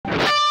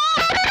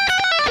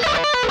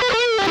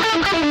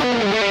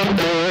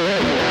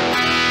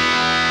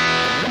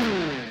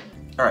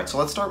Alright, so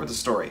let's start with the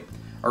story.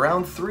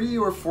 Around 3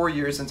 or 4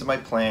 years into my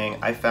playing,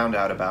 I found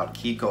out about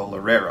Kiko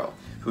Loureiro,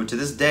 who to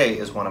this day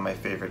is one of my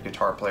favorite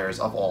guitar players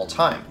of all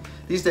time.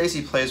 These days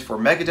he plays for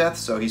Megadeth,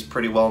 so he's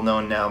pretty well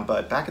known now,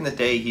 but back in the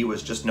day he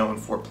was just known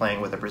for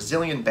playing with a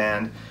Brazilian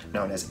band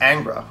known as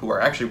Angra, who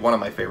are actually one of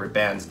my favorite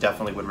bands.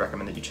 Definitely would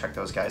recommend that you check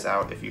those guys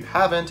out if you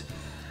haven't.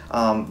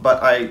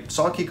 But I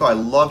saw Kiko, I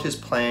loved his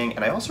playing,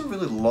 and I also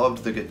really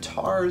loved the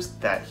guitars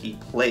that he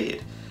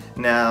played.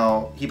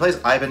 Now, he plays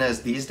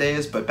Ibanez these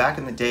days, but back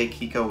in the day,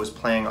 Kiko was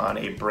playing on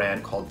a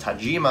brand called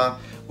Tajima,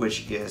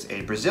 which is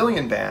a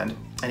Brazilian band,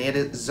 and he had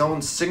his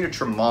own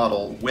signature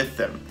model with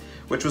them,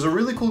 which was a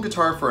really cool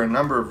guitar for a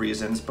number of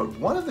reasons, but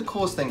one of the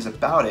coolest things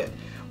about it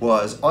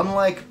was,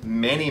 unlike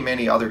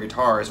many other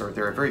guitars, or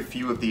there are very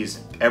few of these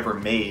ever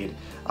made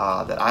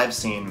that I've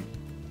seen,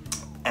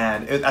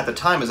 and at the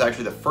time, it was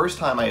actually the first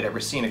time I had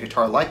ever seen a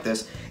guitar like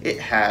this. It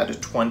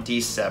had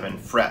 27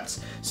 frets.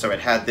 So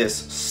it had this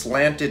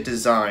slanted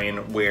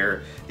design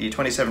where the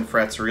 27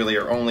 frets really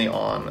are only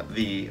on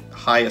the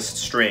highest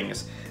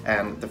strings,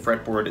 and the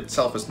fretboard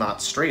itself is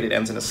not straight. It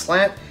ends in a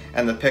slant,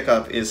 and the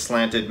pickup is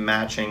slanted,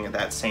 matching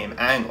that same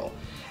angle.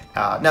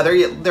 Now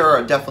there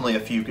are definitely a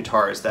few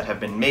guitars that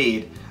have been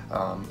made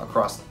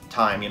across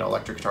time,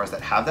 electric guitars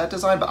that have that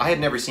design, but I had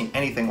never seen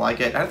anything like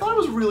it, and I thought it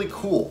was really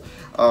cool.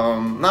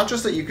 Not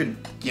just that you could,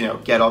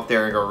 get up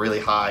there and go really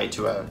high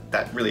to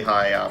that really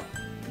high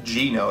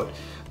G note,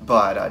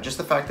 but just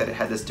the fact that it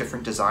had this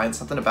different design,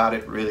 something about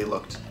it really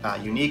looked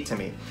unique to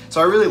me.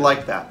 So I really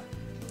liked that.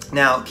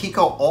 Now,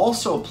 Kiko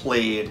also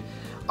played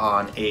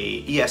on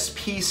a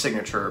ESP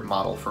signature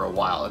model for a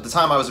while. At the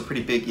time, I was a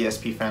pretty big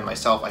ESP fan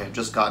myself. I had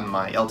just gotten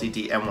my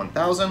LTD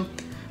M1000,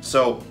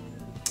 so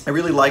I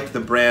really liked the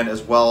brand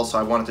as well, so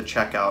I wanted to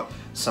check out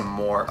some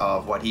more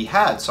of what he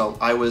had. So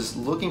I was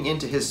looking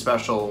into his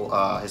special,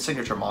 his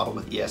signature model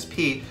with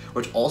ESP,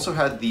 which also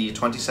had the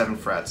 27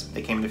 frets.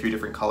 They came in a few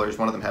different colors.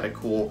 One of them had a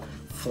cool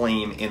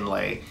flame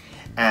inlay.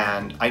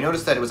 And I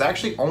noticed that it was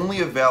actually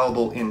only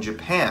available in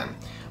Japan.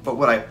 But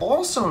what I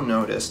also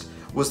noticed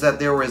was that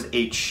there was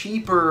a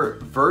cheaper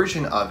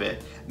version of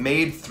it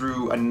made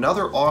through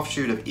another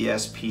offshoot of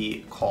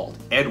ESP called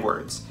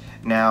Edwards.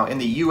 Now, in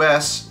the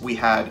US, we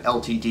had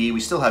LTD, we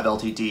still have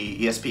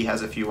LTD, ESP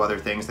has a few other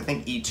things. I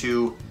think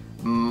E2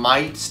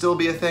 might still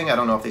be a thing. I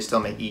don't know if they still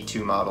make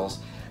E2 models.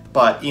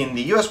 But in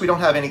the US, we don't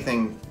have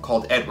anything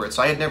called Edwards,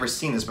 so I had never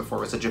seen this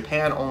before. It's a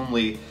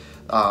Japan-only,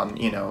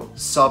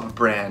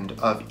 sub-brand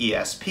of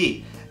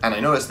ESP. And I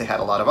noticed they had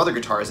a lot of other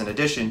guitars in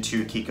addition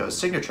to Kiko's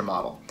signature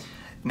model.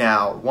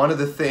 Now, one of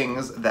the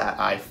things that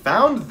I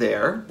found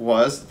there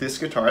was this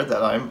guitar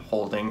that I'm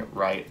holding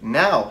right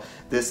now.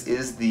 This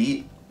is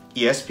the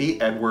ESP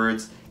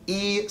Edwards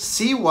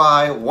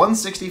E-CY-165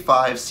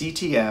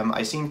 CTM.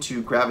 I seem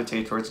to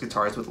gravitate towards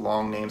guitars with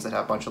long names that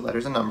have a bunch of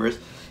letters and numbers.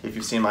 If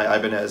you've seen my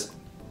Ibanez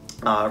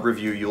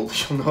review, you'll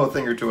know a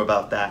thing or two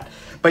about that.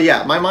 But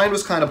yeah, my mind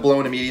was kind of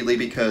blown immediately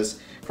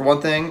because, for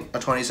one thing, a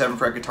 27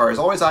 fret guitar is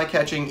always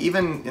eye-catching,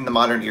 even in the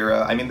modern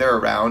era. I mean, they're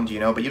around,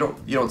 but you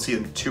don't see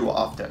them too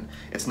often.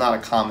 It's not a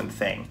common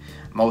thing.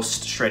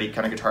 Most shreddy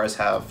kind of guitars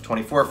have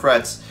 24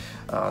 frets.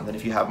 Then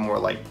if you have more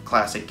like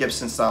classic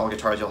Gibson style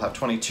guitars, you'll have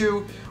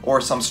 22,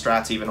 or some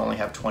Strats even only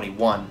have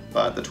 21.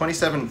 But the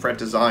 27 fret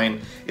design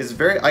is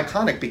very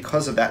iconic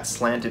because of that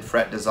slanted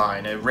fret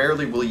design. And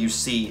rarely will you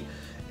see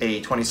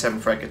a 27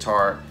 fret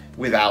guitar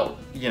without,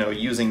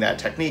 using that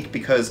technique,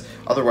 because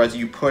otherwise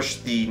you push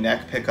the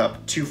neck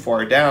pickup too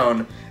far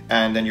down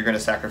and then you're going to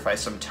sacrifice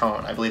some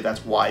tone. I believe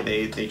that's why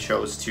they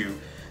chose to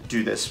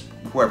do this,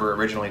 whoever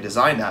originally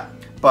designed that.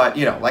 But,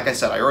 like I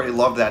said, I already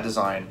loved that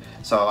design,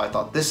 so I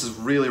thought this is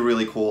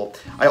really cool.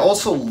 I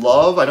also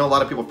love, I know a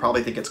lot of people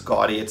probably think it's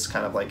gaudy, it's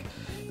kind of like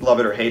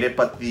love it or hate it,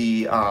 but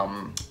the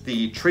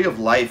Tree of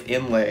Life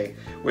inlay,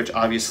 which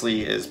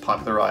obviously is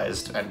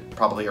popularized and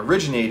probably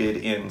originated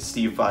in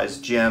Steve Vai's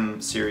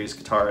Gem series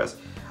guitars.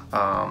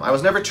 I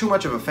was never too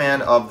much of a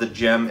fan of the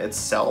Gem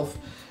itself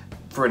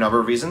for a number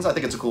of reasons. I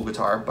think it's a cool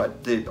guitar,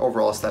 but the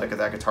overall aesthetic of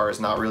that guitar is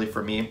not really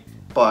for me.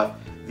 But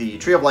the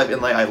Tree of Life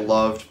inlay I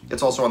loved.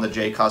 It's also on the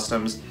J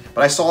Customs.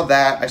 But I saw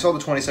that, I saw the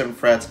 27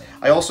 frets.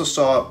 I also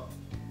saw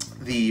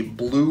the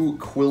blue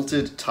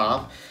quilted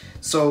top.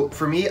 So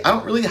for me, I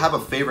don't really have a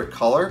favorite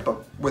color,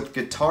 but with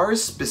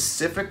guitars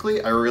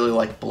specifically, I really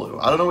like blue.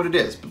 I don't know what it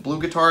is, but blue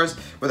guitars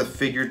with a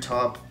figured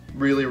top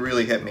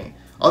really hit me.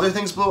 Other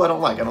things blue I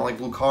don't like. I don't like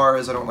blue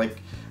cars, I don't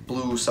like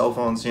blue cell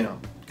phones,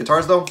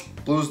 Guitars though,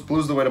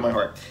 blue's the way to my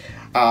heart.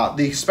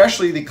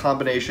 Especially the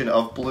combination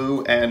of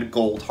blue and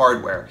gold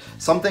hardware.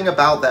 Something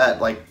about that,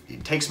 like,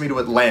 it takes me to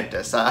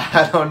Atlantis.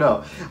 I don't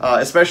know.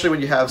 Especially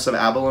when you have some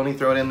abalone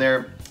thrown in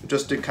there,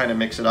 just to kind of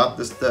mix it up.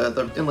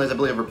 The inlays, I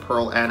believe, are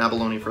pearl and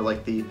abalone for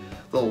like the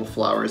little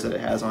flowers that it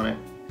has on it.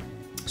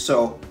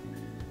 So,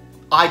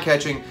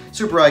 eye-catching,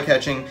 super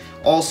eye-catching.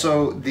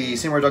 Also, the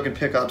Seymour Duncan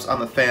pickups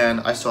on the fan,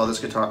 I saw this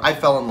guitar, I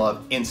fell in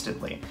love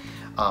instantly.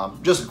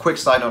 Just a quick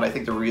side note, I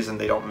think the reason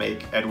they don't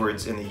make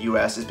Edwards in the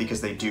US is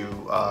because they do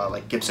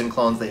like Gibson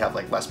clones. They have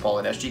like Les Paul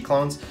and SG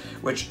clones,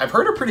 which I've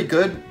heard are pretty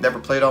good. Never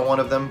played on one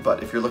of them,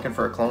 but if you're looking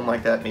for a clone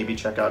like that, maybe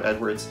check out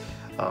Edwards.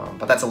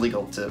 But that's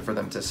illegal for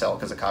them to sell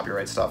because of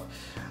copyright stuff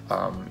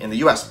in the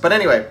US. But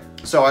anyway,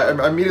 so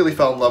I immediately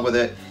fell in love with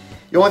it.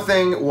 The only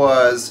thing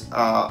was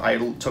I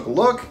took a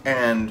look,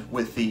 and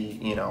with the,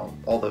 you know,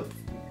 all the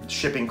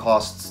shipping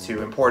costs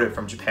to import it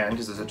from Japan,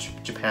 because it's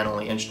a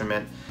Japan-only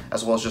instrument,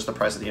 as well as just the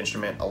price of the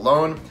instrument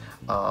alone,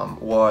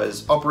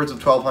 was upwards of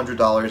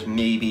 $1,200,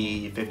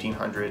 maybe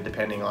 $1,500,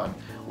 depending on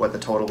what the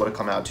total would have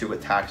come out to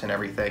with tax and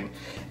everything.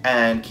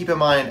 And keep in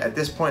mind, at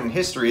this point in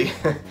history,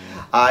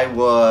 I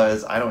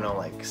was, I don't know,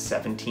 like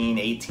 17,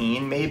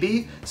 18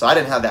 maybe, so I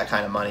didn't have that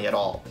kind of money at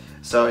all.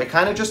 So it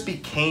kind of just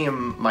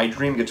became my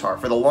dream guitar.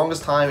 For the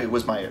longest time, it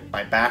was my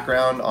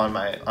background on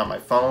my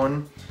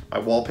phone, my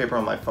wallpaper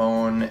on my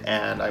phone,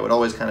 and I would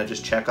always kind of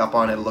just check up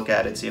on it, look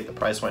at it, see if the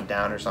price went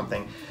down or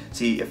something,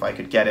 see if I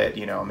could get it,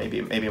 you know,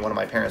 maybe one of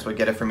my parents would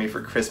get it for me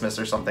for Christmas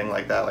or something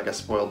like that, like a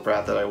spoiled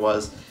brat that I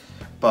was.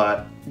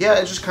 But yeah,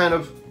 it just kind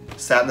of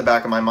sat in the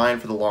back of my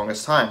mind for the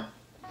longest time.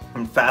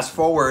 And fast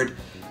forward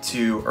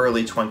to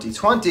early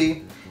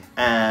 2020,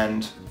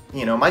 and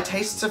you know, my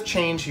tastes have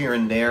changed here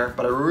and there,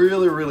 but I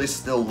really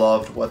still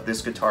loved what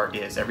this guitar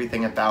is,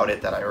 everything about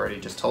it that I already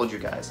just told you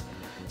guys.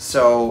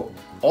 So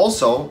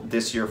also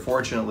this year,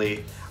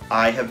 fortunately,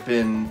 I have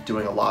been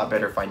doing a lot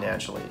better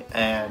financially,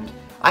 and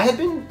I had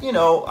been, you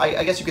know,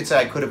 I guess you could say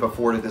I could have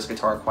afforded this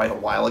guitar quite a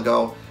while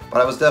ago,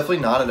 but I was definitely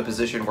not in a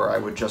position where I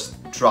would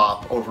just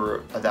drop over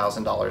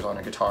 $1,000 on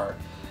a guitar.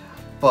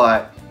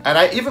 But,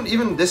 and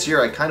even this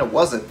year I kind of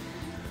wasn't,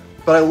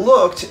 but I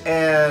looked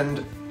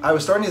and I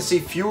was starting to see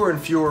fewer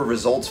and fewer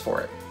results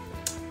for it.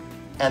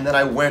 And then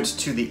I went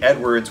to the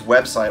Edwards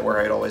website where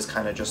I'd always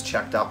kind of just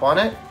checked up on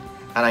it,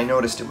 and I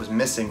noticed it was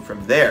missing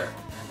from there.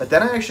 But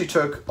then I actually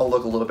took a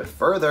look a little bit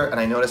further, and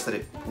I noticed that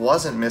it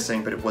wasn't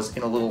missing, but it was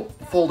in a little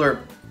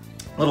folder,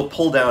 little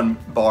pull-down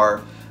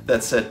bar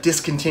that said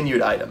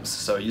discontinued items.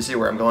 So you see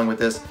where I'm going with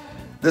this.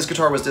 This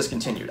guitar was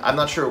discontinued. I'm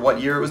not sure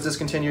what year it was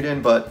discontinued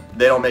in, but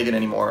they don't make it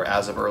anymore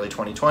as of early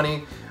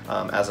 2020,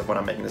 as of when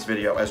I'm making this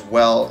video as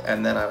well.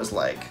 And then I was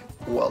like,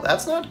 well,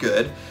 that's not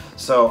good.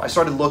 So I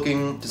started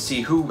looking to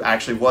see who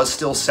actually was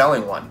still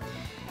selling one.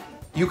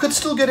 You could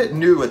still get it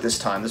new at this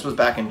time. This was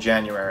back in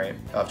January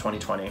of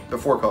 2020,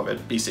 before COVID,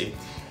 BC.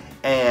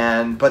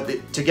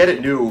 But to get it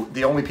new,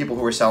 the only people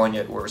who were selling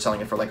it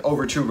for like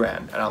over $2,000.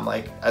 And I'm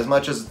like, as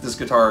much as this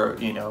guitar,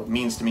 you know,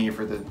 means to me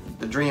for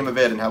the dream of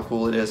it and how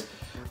cool it is,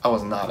 I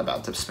was not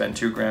about to spend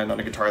 $2,000 on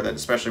a guitar that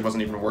especially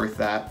wasn't even worth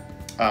that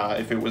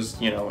if it was,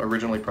 you know,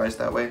 originally priced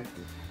that way.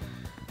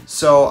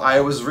 So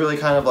I was really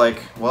kind of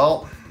like,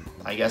 well,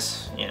 I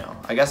guess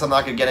I'm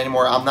not gonna get any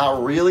more. I'm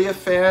not really a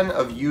fan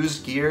of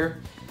used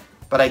gear,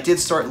 but I did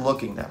start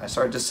looking then. I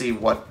started to see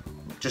what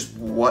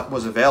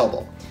was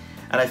available.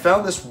 And I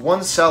found this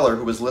one seller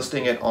who was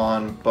listing it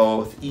on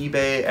both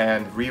eBay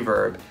and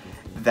Reverb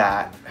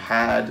that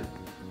had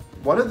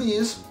one of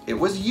these. It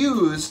was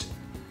used,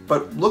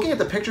 but looking at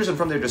the pictures and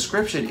from their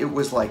description, it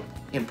was like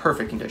in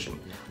perfect condition.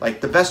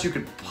 Like the best you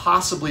could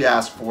possibly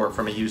ask for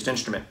from a used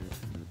instrument.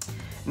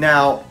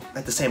 Now,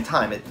 at the same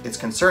time, it's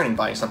concerning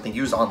buying something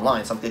used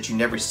online, something that you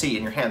never see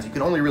in your hands. You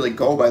can only really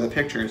go by the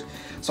pictures.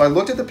 So I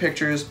looked at the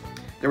pictures.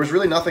 There was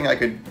really nothing I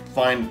could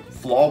find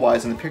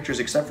flaw-wise in the pictures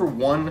except for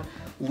one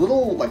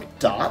little like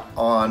dot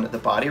on the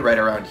body right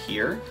around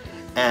here.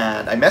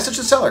 And I messaged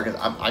the seller because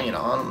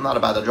I'm not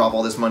about to drop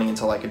all this money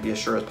until I could be as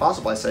sure as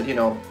possible. I said, you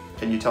know,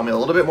 can you tell me a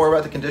little bit more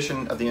about the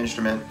condition of the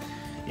instrument?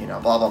 You know,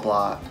 blah, blah,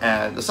 blah.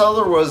 And the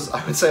seller was,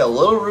 I would say, a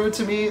little rude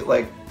to me.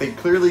 Like, they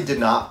clearly did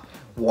not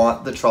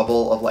want the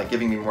trouble of like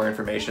giving me more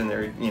information.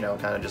 They're, you know,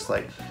 kind of just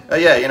like, oh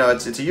yeah, you know,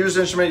 it's a used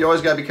instrument. You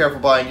always gotta be careful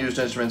buying used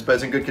instruments, but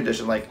it's in good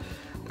condition. Like,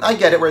 I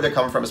get it where they're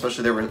coming from,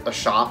 especially they were a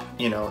shop,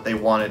 you know, they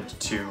wanted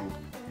to,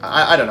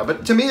 I don't know,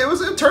 but to me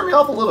it turned me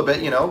off a little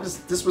bit, you know, because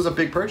this was a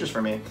big purchase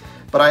for me.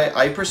 But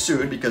I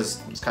pursued,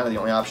 because it's kind of the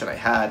only option I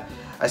had.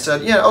 I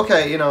said, yeah,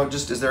 okay, you know,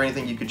 just is there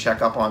anything you could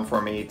check up on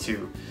for me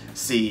to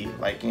see,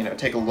 like, you know,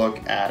 take a look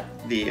at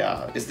the,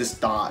 is this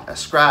dot a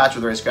scratch, or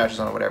are there any scratches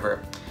on it,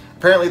 whatever.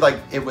 Apparently, like,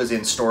 it was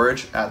in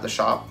storage at the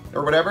shop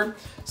or whatever.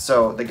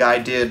 So the guy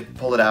did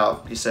pull it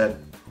out. He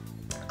said,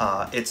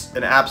 it's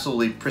an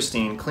absolutely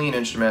pristine, clean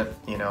instrument.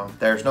 You know,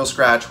 there's no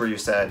scratch where you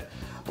said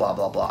blah,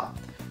 blah, blah.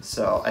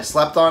 So I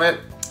slept on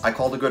it. I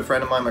called a good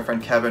friend of mine, my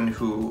friend Kevin,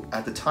 who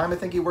at the time, I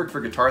think he worked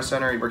for Guitar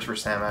Center. He works for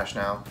Sam Ash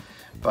now.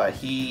 But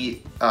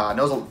he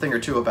knows a thing or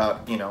two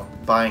about, you know,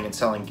 buying and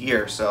selling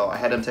gear. So I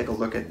had him take a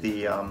look at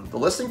the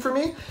listing for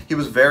me. He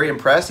was very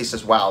impressed. He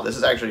says, wow, this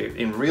is actually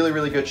in really,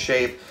 really good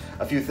shape.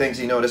 A few things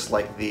he noticed,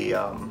 like the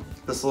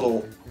this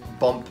little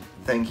bump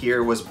thing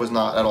here was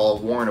not at all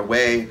worn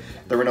away.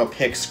 There were no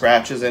pick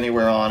scratches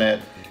anywhere on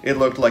it. It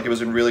looked like it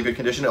was in really good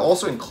condition. It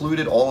also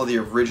included all of the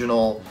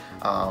original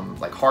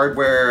like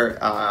hardware.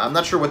 I'm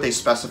not sure what they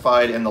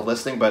specified in the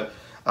listing, but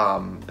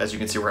As you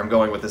can see where I'm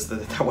going with this,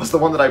 that was the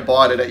one that I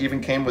bought. It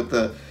even came with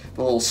the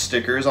little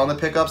stickers on the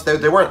pickups.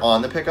 They weren't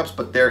on the pickups,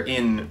 but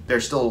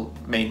they're still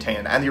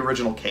maintained, and the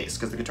original case,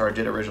 because the guitar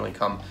did originally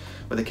come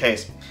with a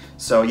case.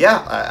 So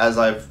yeah, as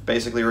I've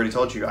basically already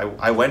told you,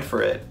 I went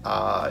for it.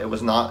 It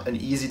was not an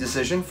easy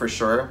decision for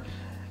sure,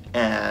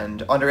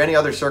 and under any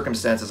other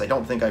circumstances, I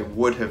don't think I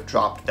would have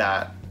dropped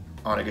that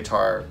on a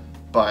guitar,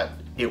 but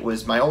it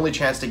was my only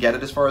chance to get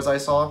it as far as I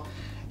saw,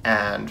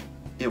 and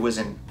it was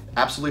in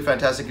absolutely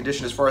fantastic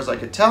condition as far as I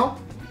could tell.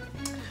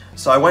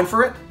 So I went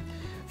for it.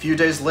 A few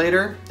days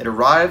later, it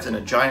arrived in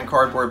a giant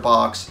cardboard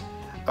box.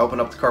 I opened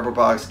up the cardboard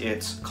box.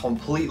 It's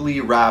completely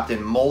wrapped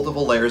in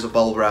multiple layers of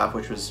bubble wrap,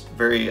 which was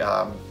very,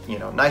 you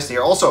know, nice to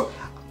hear. Also,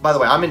 by the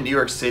way, I'm in New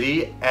York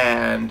City,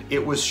 and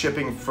it was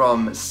shipping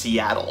from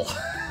Seattle.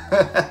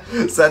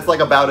 So that's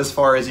like about as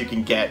far as you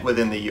can get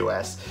within the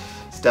US.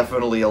 It's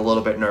definitely a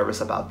little bit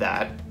nervous about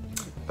that.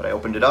 But I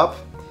opened it up.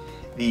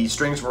 The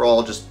strings were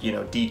all just, you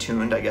know,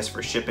 detuned, I guess,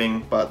 for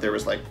shipping, but there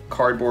was like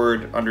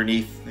cardboard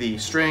underneath the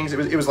strings.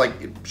 It was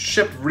like it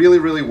shipped really,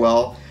 really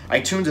well. I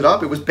tuned it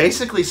up. It was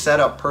basically set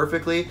up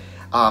perfectly.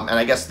 And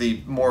I guess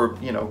the more,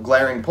 you know,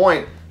 glaring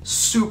point,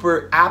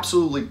 super,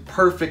 absolutely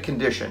perfect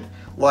condition.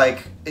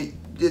 Like,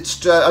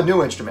 it's a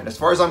new instrument. As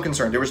far as I'm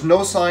concerned, there was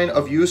no sign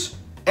of use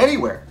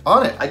anywhere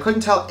on it. I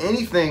couldn't tell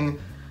anything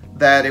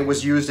that it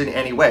was used in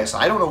any way. So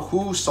I don't know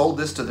who sold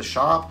this to the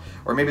shop,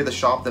 or maybe the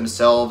shop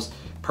themselves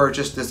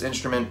purchased this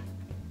instrument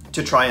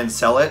to try and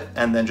sell it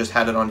and then just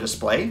had it on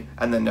display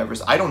and then never,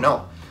 I don't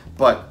know.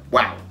 But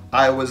wow,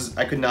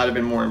 I could not have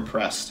been more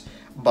impressed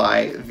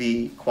by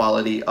the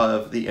quality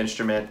of the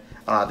instrument,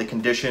 the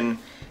condition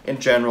in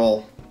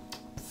general,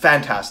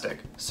 fantastic.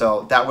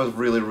 So that was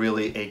really,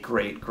 really a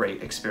great,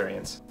 great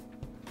experience.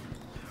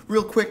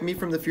 Real quick, me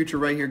from the future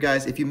right here,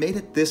 guys. If you made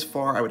it this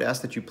far, I would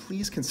ask that you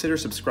please consider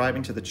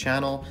subscribing to the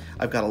channel.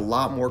 I've got a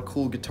lot more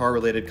cool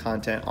guitar-related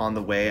content on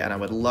the way, and I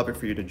would love it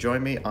for you to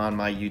join me on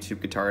my YouTube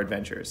guitar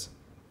adventures.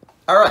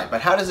 Alright,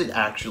 but how does it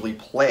actually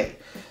play?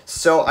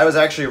 So I was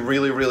actually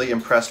really, really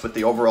impressed with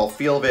the overall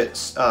feel of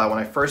it when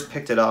I first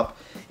picked it up.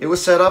 It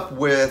was set up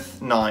with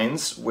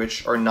 9s,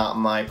 which are not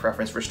my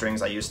preference for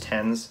strings. I use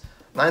 10s.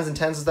 9s and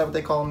 10s, is that what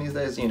they call them these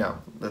days? You know,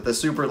 the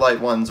super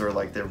light ones or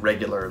like the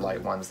regular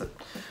light ones that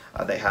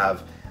they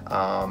have.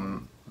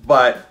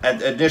 But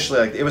initially,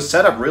 like, it was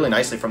set up really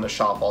nicely from the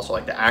shop also.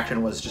 Like, the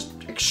action was just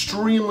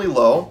extremely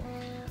low.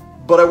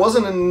 But I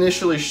wasn't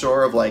initially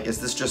sure of, like, is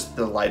this just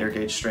the lighter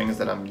gauge strings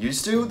that I'm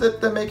used to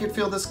that make it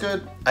feel this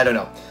good? I don't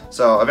know.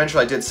 So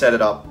eventually I did set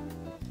it up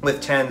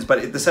with 10s,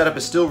 but the setup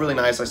is still really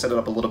nice. I set it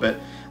up a little bit.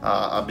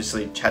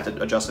 Obviously had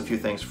to adjust a few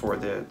things for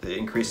the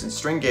increase in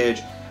string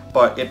gauge,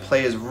 but it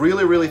plays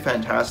really, really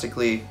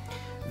fantastically.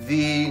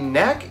 The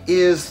neck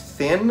is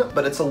thin,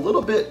 but it's a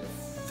little bit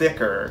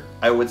thicker,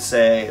 I would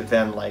say,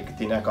 than like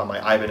the neck on my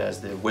Ibanez,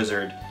 the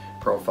Wizard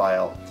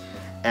profile.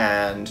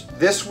 And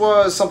this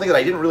was something that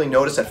I didn't really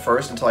notice at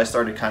first until I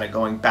started kind of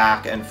going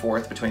back and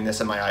forth between this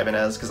and my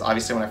Ibanez, because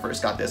obviously when I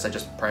first got this, I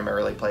just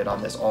primarily played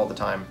on this all the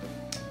time.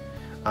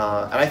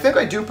 And I think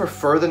I do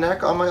prefer the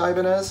neck on my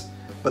Ibanez,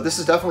 but this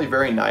is definitely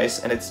very nice,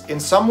 and it's in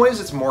some ways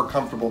it's more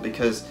comfortable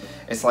because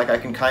it's like I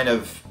can kind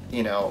of,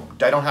 you know,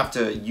 I don't have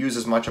to use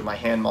as much of my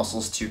hand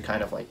muscles to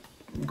kind of like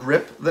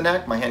grip the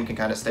neck. My hand can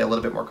kind of stay a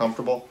little bit more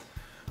comfortable.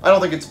 I don't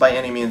think it's by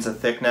any means a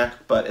thick neck,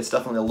 but it's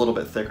definitely a little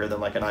bit thicker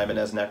than like an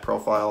Ibanez neck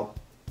profile.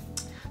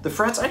 The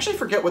frets, I actually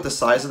forget what the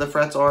size of the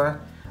frets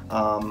are,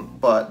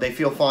 but they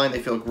feel fine, they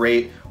feel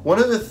great. One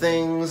of the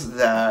things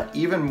that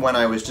even when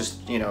I was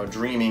just, you know,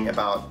 dreaming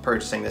about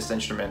purchasing this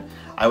instrument,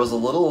 I was a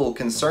little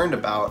concerned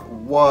about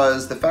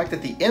was the fact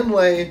that the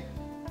inlay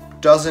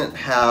doesn't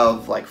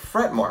have like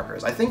fret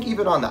markers. I think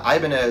even on the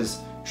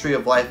Ibanez Tree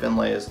of Life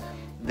inlays,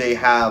 they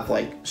have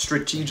like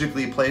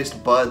strategically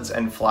placed buds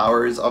and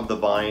flowers of the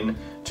vine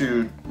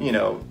to, you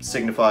know,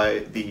 signify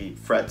the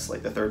frets,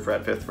 like the 3rd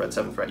fret, 5th fret,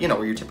 7th fret, you know,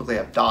 where you typically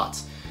have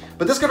dots.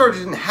 But this guitar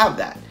didn't have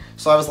that.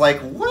 So I was like,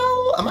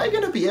 well, am I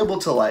going to be able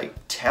to like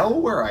tell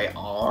where I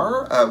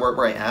are,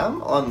 where I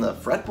am on the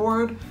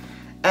fretboard?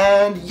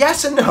 And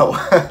yes and no.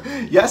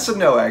 Yes and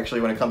no,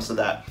 actually, when it comes to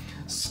that.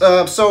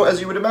 So as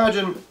you would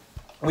imagine,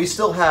 we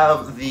still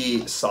have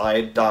the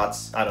side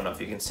dots. I don't know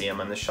if you can see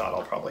them in this shot.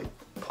 I'll probably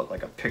put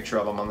like a picture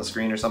of them on the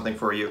screen or something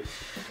for you.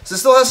 So it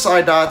still has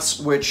side dots,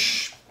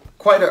 which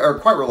are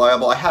quite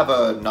reliable. I have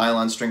a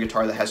nylon string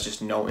guitar that has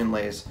just no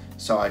inlays,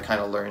 so I kind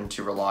of learned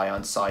to rely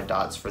on side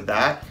dots for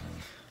that.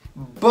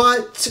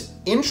 But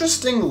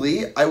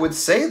interestingly, I would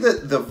say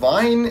that the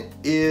vine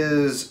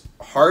is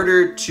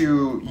harder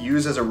to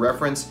use as a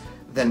reference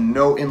than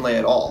no inlay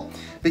at all.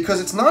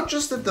 Because it's not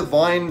just that the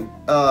vine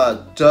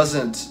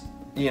doesn't,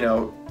 you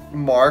know,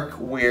 mark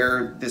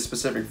where the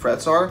specific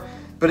frets are,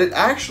 but it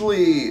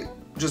actually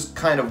just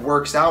kind of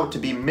works out to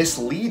be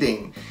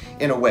misleading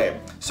in a way.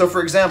 So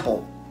for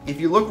example, if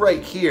you look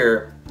right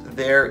here,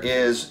 there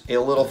is a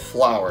little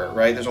flower,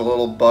 right? There's a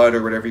little bud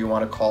or whatever you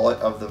want to call it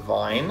of the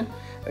vine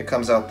that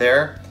comes out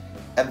there.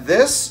 And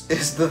this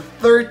is the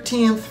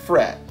 13th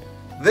fret.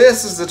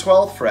 This is the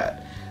 12th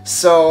fret.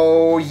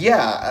 So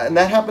yeah, and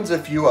that happens a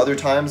few other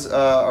times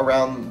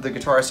around the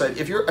guitar side.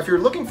 If you're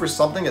looking for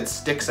something that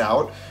sticks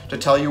out to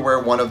tell you where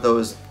one of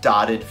those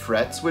dotted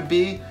frets would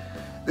be,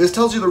 this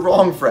tells you the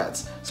wrong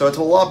frets. So it's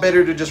a lot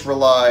better to just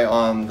rely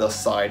on the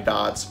side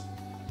dots.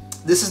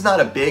 This is not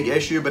a big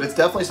issue, but it's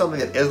definitely something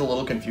that is a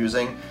little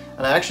confusing.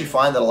 And I actually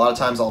find that a lot of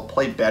times I'll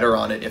play better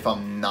on it if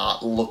I'm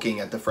not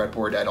looking at the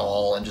fretboard at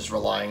all and just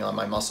relying on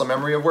my muscle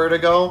memory of where to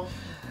go,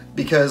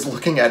 because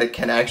looking at it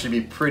can actually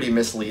be pretty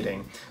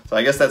misleading. So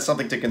I guess that's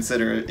something to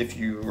consider if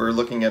you were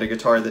looking at a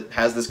guitar that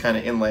has this kind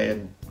of inlay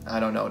and, I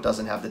don't know, it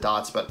doesn't have the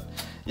dots, but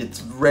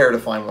it's rare to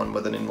find one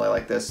with an inlay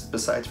like this,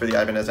 besides for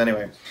the Ibanez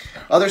anyway.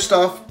 Other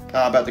stuff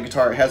about the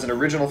guitar, it has an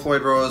original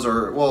Floyd Rose,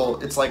 or,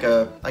 well, it's like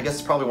I guess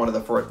it's probably one of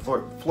the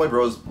Floyd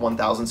Rose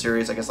 1000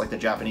 series, I guess like the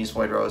Japanese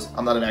Floyd Rose.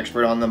 I'm not an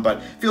expert on them,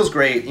 but feels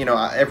great. You know,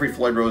 every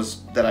Floyd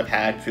Rose that I've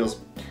had feels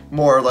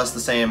more or less the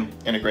same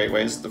in a great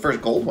way. It's the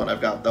first gold one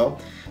I've got though.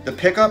 The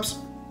pickups,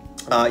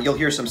 you'll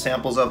hear some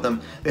samples of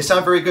them. They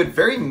sound very good,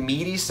 very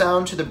meaty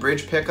sound to the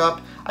bridge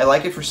pickup. I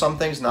like it for some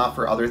things, not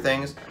for other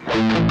things.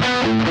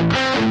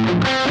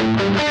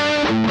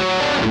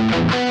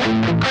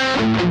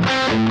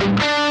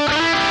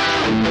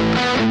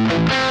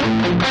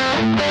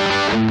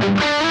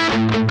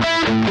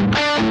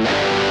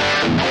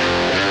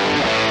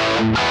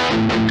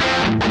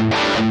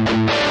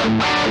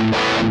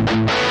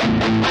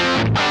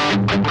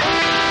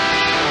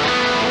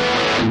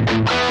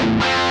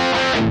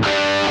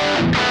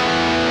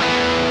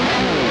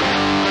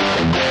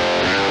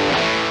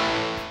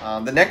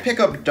 The neck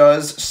pickup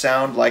does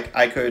sound like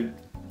I could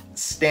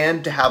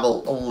stand to have a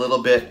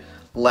little bit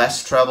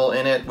less treble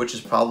in it, which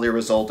is probably a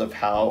result of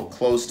how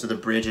close to the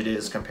bridge it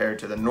is compared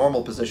to the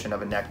normal position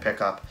of a neck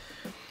pickup.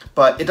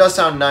 But it does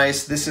sound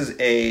nice. This is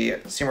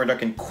a Seymour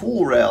Duncan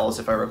Cool Rails,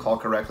 if I recall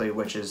correctly,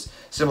 which is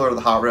similar to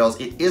the Hot Rails.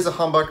 It is a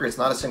humbucker. It's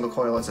not a single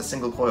coil. It's a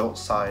single coil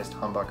sized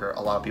humbucker.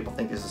 A lot of people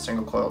think it's a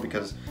single coil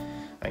because,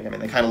 I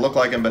mean, they kind of look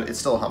like them, but it's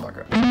still a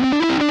humbucker.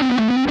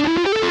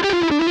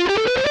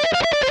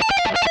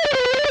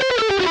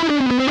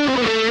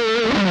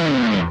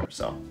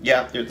 So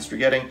yeah, here's the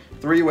getting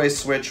three-way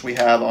switch we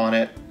have on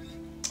it.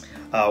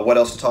 What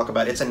else to talk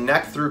about? It's a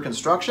neck through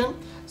construction.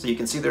 So you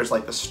can see there's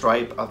like the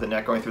stripe of the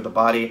neck going through the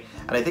body.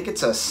 And I think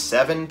it's a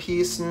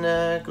 7-piece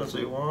neck. Let's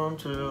see, 1,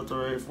 2,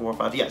 3, 4,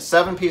 5. Yeah,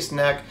 7-piece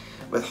neck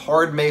with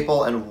hard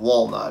maple and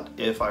walnut,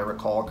 if I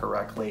recall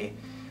correctly.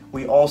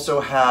 We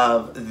also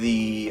have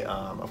the,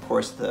 of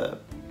course, the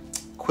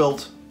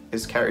quilt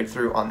is carried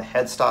through on the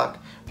headstock,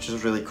 which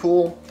is really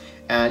cool.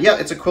 And yeah,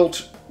 it's a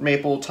quilt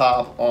maple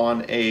top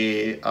on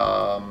a,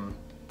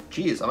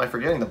 geez, am I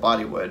forgetting the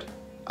body wood?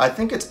 I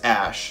think it's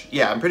ash.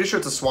 Yeah, I'm pretty sure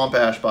it's a swamp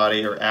ash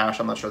body, or ash.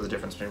 I'm not sure the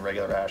difference between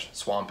regular ash and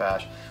swamp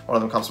ash. One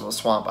of them comes from a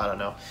swamp, I don't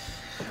know.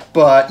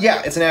 But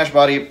yeah, it's an ash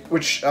body,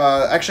 which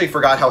actually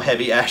forgot how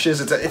heavy ash is.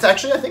 It's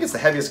actually, I think it's the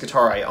heaviest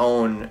guitar I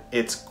own.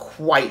 It's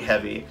quite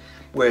heavy,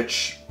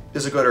 which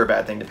is a good or a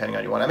bad thing depending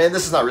on you want. I mean,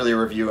 this is not really a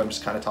review. I'm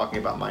just kind of talking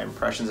about my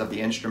impressions of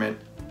the instrument.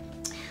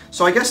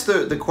 So I guess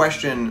the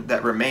question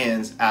that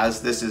remains,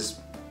 as this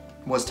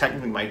was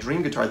technically my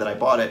dream guitar that I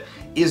bought it,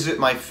 is it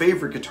my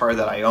favorite guitar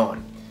that I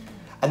own?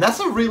 And that's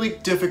a really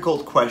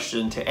difficult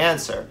question to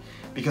answer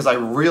because I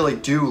really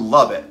do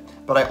love it.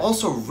 But I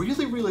also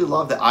really, really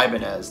love the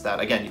Ibanez that,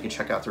 again, you can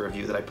check out the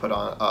review that I put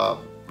on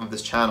of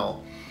this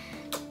channel.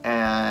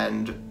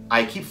 And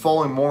I keep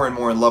falling more and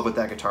more in love with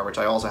that guitar, which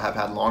I also have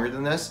had longer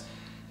than this.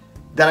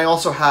 Then I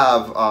also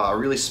have a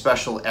really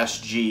special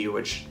SG,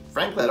 which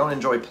frankly I don't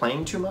enjoy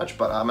playing too much,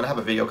 but I'm gonna have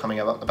a video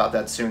coming up about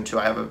that soon too.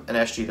 I have an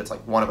SG that's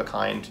like one of a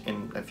kind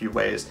in a few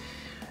ways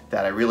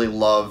that I really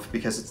love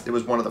because it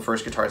was one of the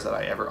first guitars that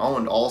I ever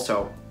owned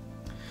also.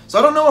 So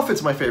I don't know if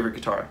it's my favorite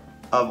guitar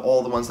of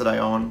all the ones that I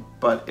own,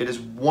 but it is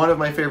one of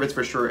my favorites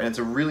for sure, and it's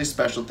a really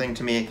special thing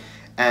to me.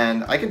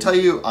 And I can tell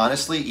you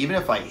honestly, even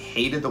if I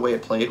hated the way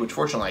it played, which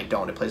fortunately I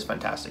don't, it plays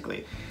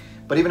fantastically,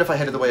 but even if I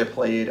hated the way it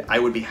played, I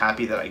would be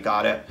happy that I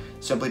got it,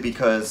 simply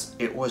because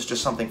it was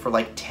just something for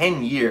like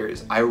 10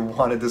 years I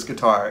wanted this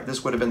guitar.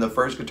 This would have been the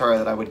first guitar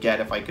that I would get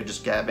if I could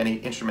just get any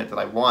instrument that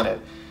I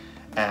wanted.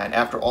 And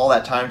after all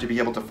that time to be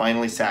able to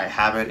finally say I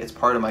have it, it's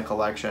part of my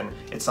collection,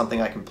 it's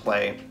something I can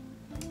play,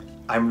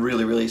 I'm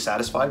really, really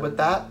satisfied with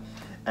that.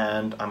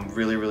 And I'm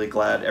really, really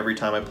glad every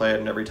time I play it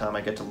and every time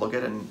I get to look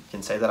at it and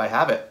can say that I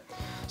have it.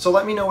 So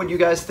let me know what you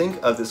guys think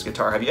of this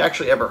guitar. Have you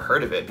actually ever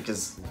heard of it?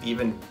 Because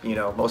even, you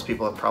know, most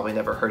people have probably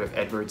never heard of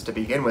Edwards to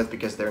begin with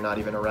because they're not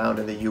even around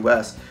in the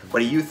US.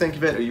 What do you think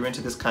of it? Are you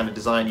into this kind of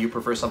design? Do you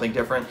prefer something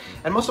different?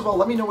 And most of all,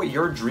 let me know what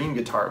your dream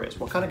guitar is.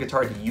 What kind of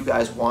guitar do you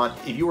guys want?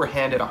 If you were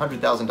handed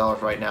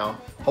 $100,000 right now,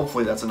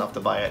 hopefully that's enough to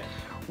buy it,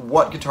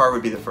 what guitar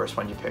would be the first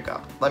one you pick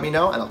up? Let me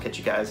know and I'll catch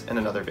you guys in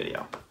another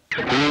video.